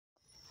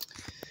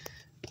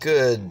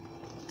Good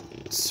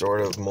sort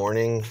of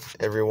morning,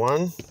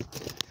 everyone.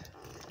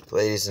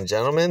 Ladies and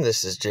gentlemen,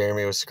 this is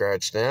Jeremy with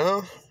Scratch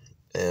Now,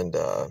 and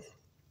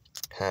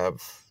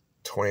have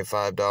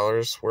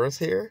 $25 worth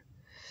here.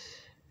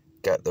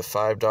 Got the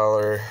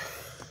 $5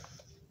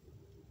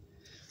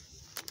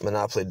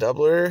 Monopoly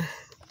Doubler.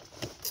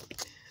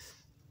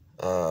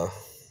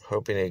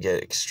 Hoping to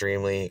get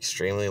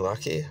extremely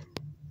lucky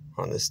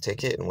on this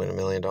ticket and win $1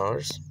 million.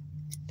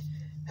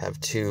 Have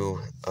two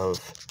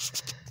of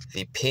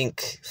the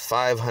pink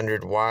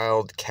 500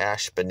 Wild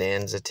Cash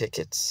Bonanza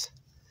tickets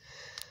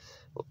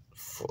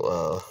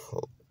to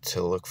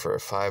look for a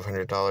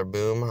 $500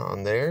 boom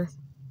on there.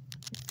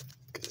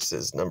 This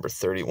is number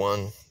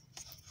 31.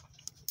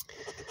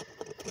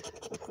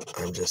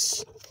 I'm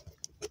just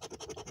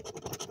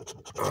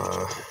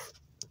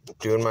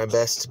doing my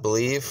best to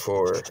believe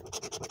for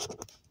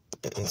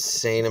an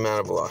insane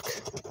amount of luck.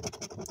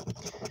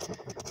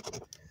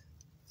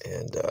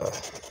 And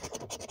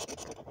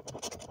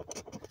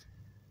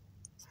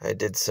I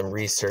did some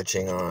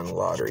researching on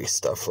lottery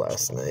stuff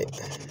last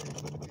night.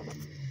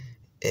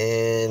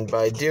 And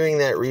by doing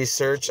that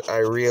research, I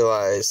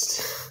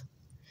realized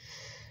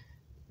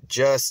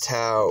just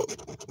how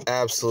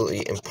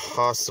absolutely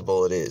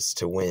impossible it is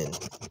to win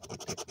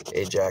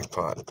a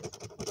jackpot.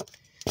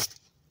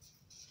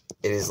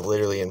 It is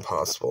literally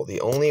impossible. The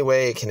only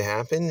way it can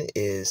happen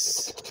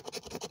is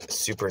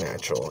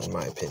supernatural, in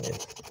my opinion.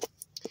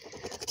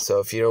 So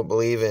if you don't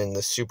believe in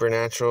the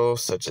supernatural,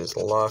 such as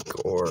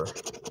luck, or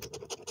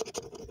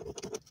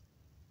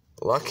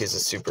luck is a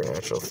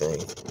supernatural thing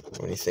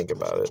when you think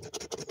about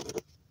it.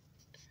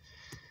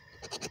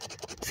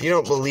 If you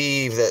don't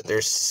believe that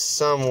there's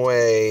some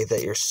way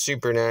that you're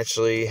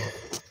supernaturally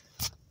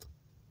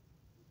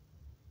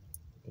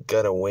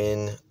gonna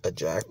win a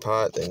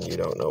jackpot, then you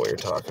don't know what you're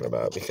talking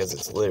about, because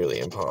it's literally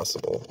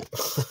impossible.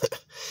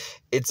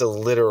 It's a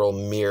literal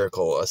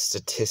miracle, a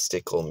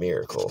statistical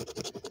miracle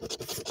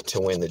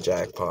to win the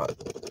jackpot.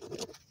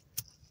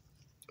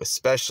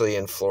 Especially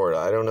in Florida.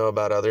 I don't know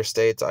about other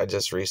states. I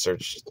just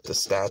researched the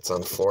stats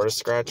on Florida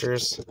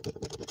scratchers,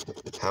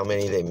 how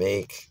many they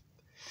make.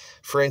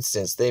 For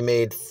instance, they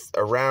made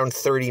around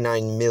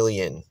 39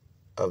 million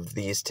of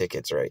these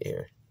tickets right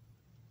here.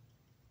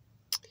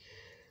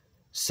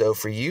 So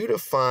for you to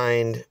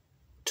find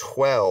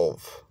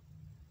 12,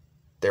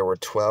 there were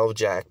 12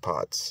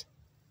 jackpots.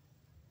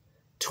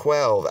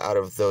 12 out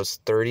of those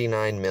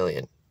 39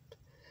 million.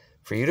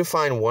 For you to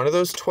find one of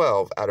those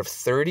 12 out of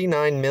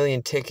 39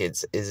 million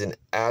tickets is an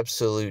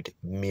absolute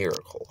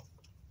miracle.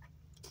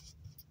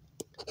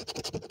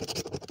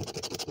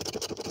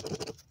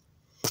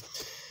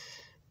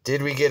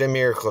 Did we get a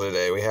miracle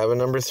today? We have a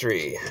number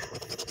 3.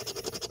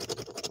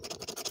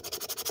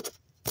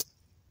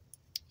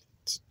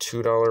 It's a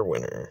 $2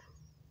 winner.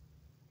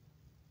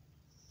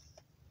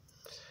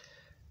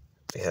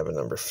 We have a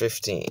number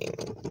 15.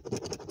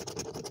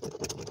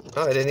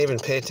 Oh, I didn't even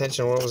pay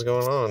attention to what was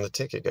going on the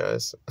ticket,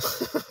 guys.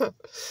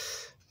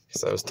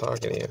 Because I was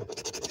talking to you.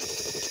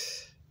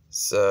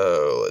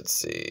 So, let's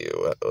see.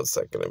 What's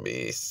that going to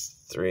be?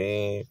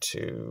 3,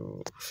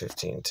 2,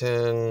 15,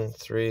 10.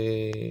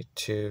 3,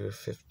 2,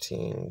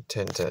 15,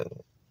 10, 10.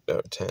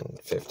 No, 10,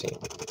 15.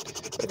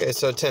 Okay,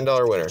 so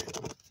 $10 winner.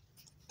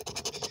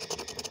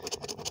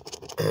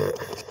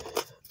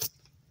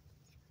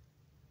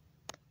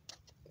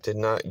 Did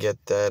not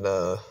get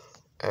that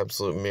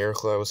absolute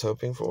miracle I was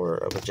hoping for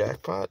of a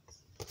jackpot,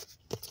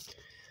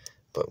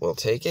 but we'll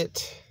take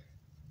it.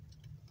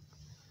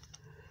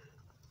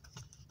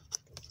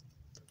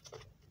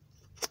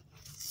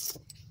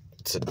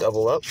 It's a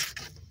double up.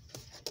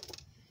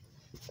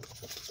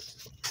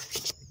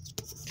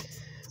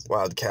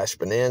 Wild Cash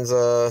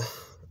Bonanza,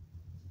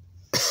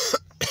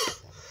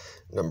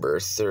 number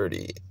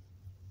 30.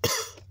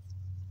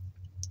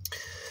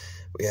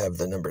 We have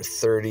the number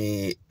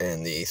 30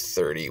 and the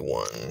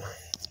 31.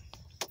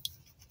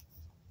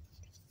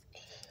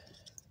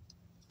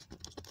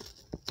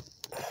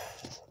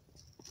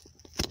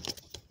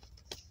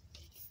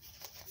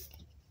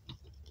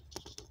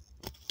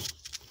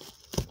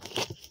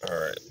 All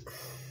right.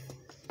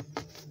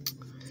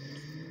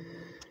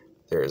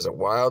 There is a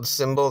wild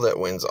symbol that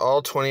wins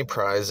all 20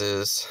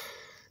 prizes,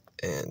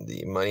 and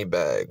the money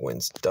bag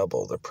wins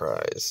double the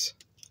prize.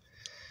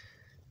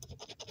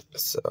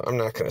 So I'm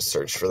not going to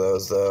search for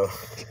those, though.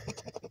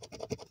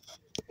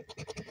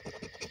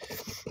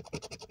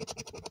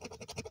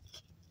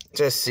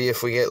 Just see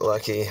if we get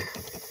lucky.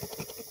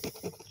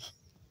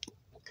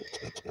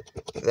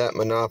 That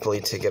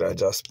Monopoly ticket I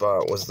just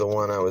bought was the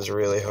one I was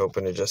really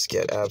hoping to just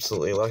get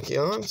absolutely lucky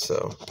on,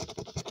 so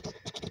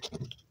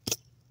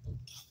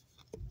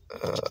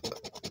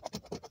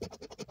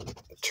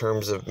in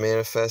terms of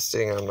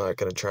manifesting, I'm not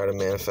going to try to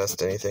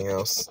manifest anything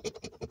else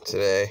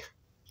today.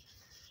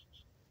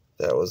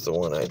 That was the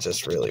one I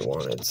just really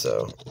wanted,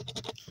 so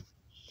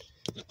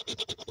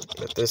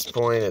at this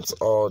point, it's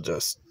all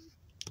just,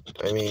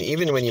 I mean,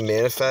 even when you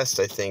manifest,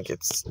 I think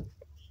it's,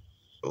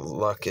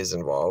 luck is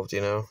involved,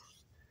 you know,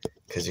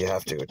 because you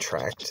have to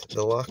attract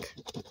the luck.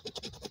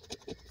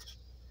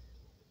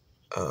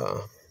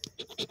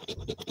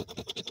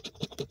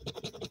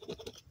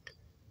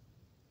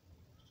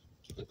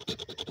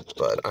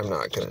 But I'm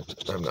not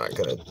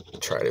gonna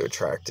try to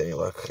attract any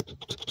luck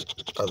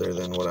other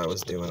than what I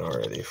was doing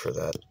already for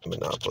that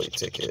Monopoly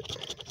ticket.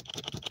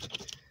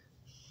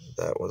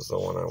 That was the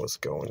one I was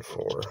going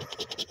for.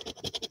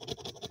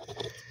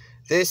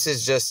 This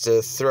is just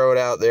to throw it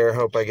out there,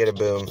 hope I get a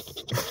boom.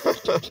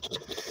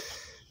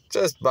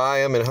 Just buy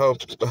them and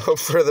hope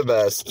for the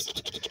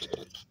best.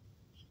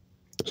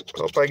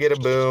 Hope I get a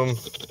boom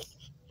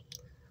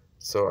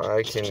so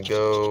I can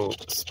go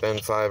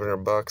spend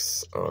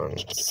 $500 on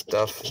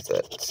stuff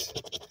that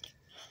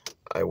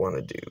I want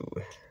to do,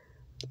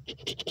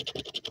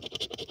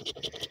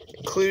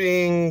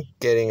 including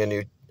getting a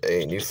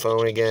new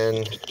phone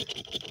again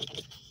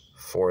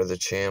for the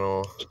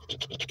channel.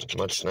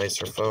 Much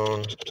nicer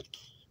phone.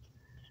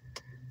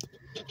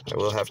 I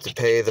will have to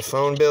pay the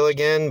phone bill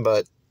again,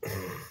 but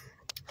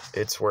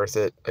it's worth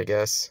it, I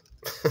guess.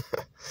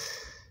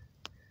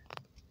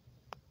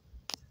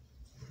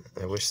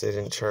 I wish they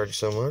didn't charge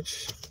so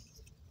much.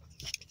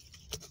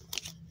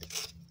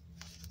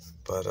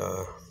 But,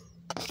 I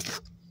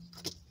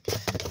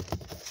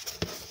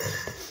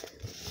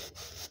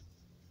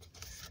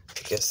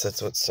guess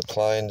that's what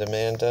supply and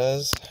demand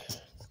does.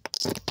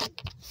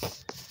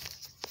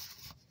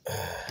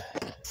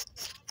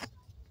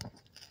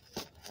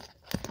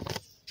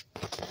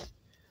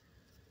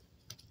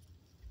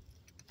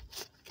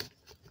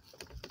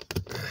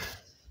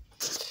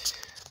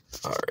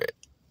 All right.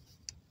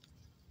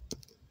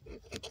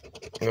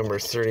 Number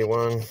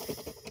 31.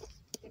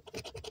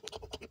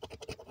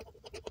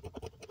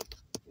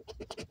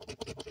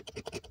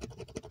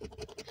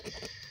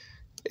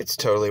 It's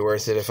totally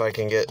worth it if I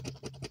can get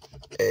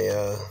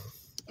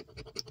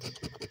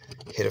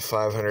hit a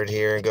 500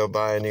 here and go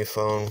buy a new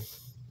phone.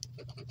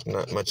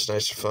 Not much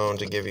nicer phone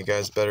to give you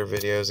guys better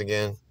videos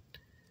again.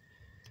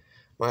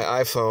 My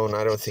iPhone,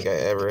 I don't think I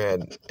ever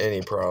had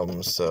any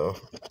problems, so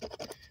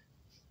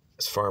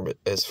as far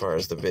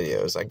as the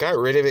videos. I got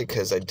rid of it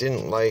because I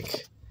didn't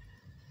like,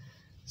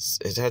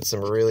 it had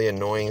some really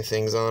annoying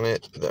things on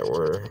it that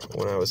were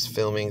when I was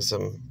filming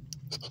some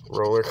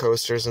roller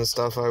coasters and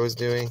stuff I was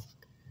doing.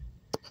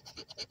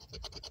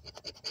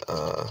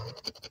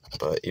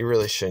 But you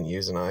really shouldn't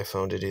use an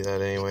iPhone to do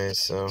that anyway,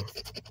 so.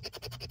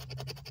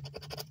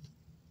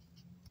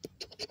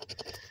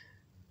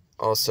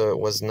 Also, it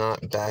was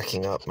not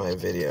backing up my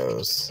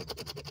videos.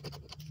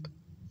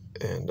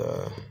 And,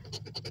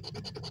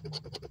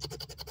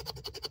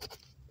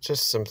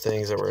 just some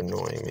things that were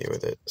annoying me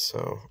with it,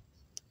 so.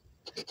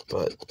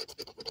 But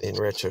in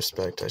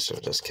retrospect, I should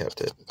have just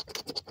kept it.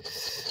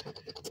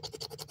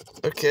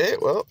 Okay,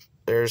 well,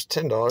 there's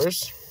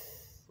 $10.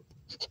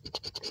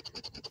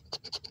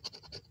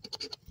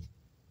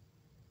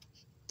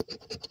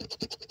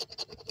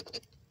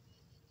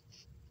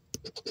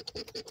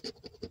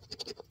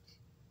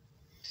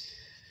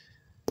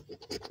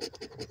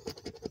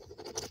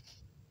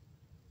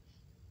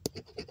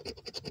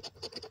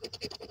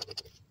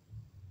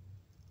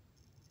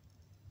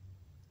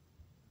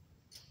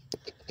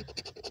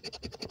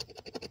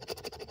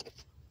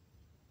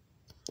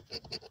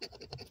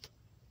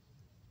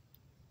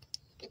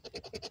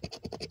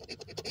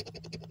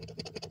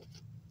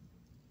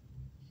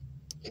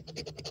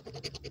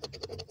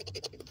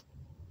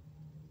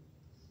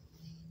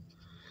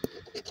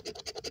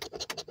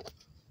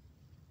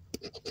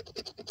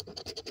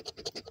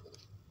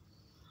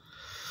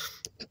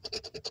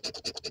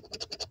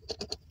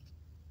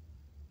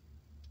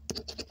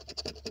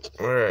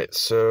 Alright,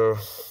 so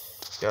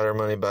got our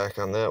money back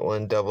on that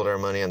one, doubled our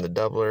money on the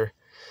doubler.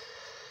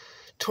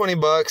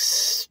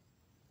 $20,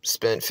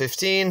 spent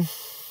 $15,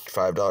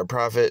 $5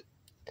 profit.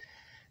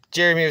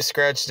 Jeremy of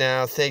Scratch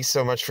Now, thanks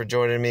so much for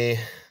joining me.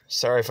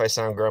 Sorry if I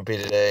sound grumpy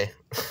today.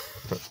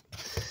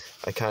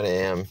 I kind of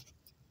am.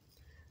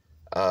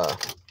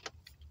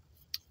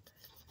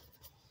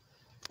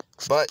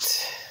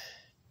 But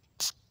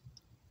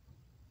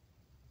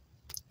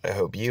I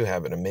hope you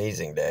have an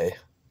amazing day,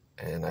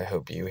 and I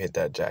hope you hit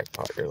that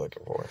jackpot you're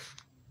looking for.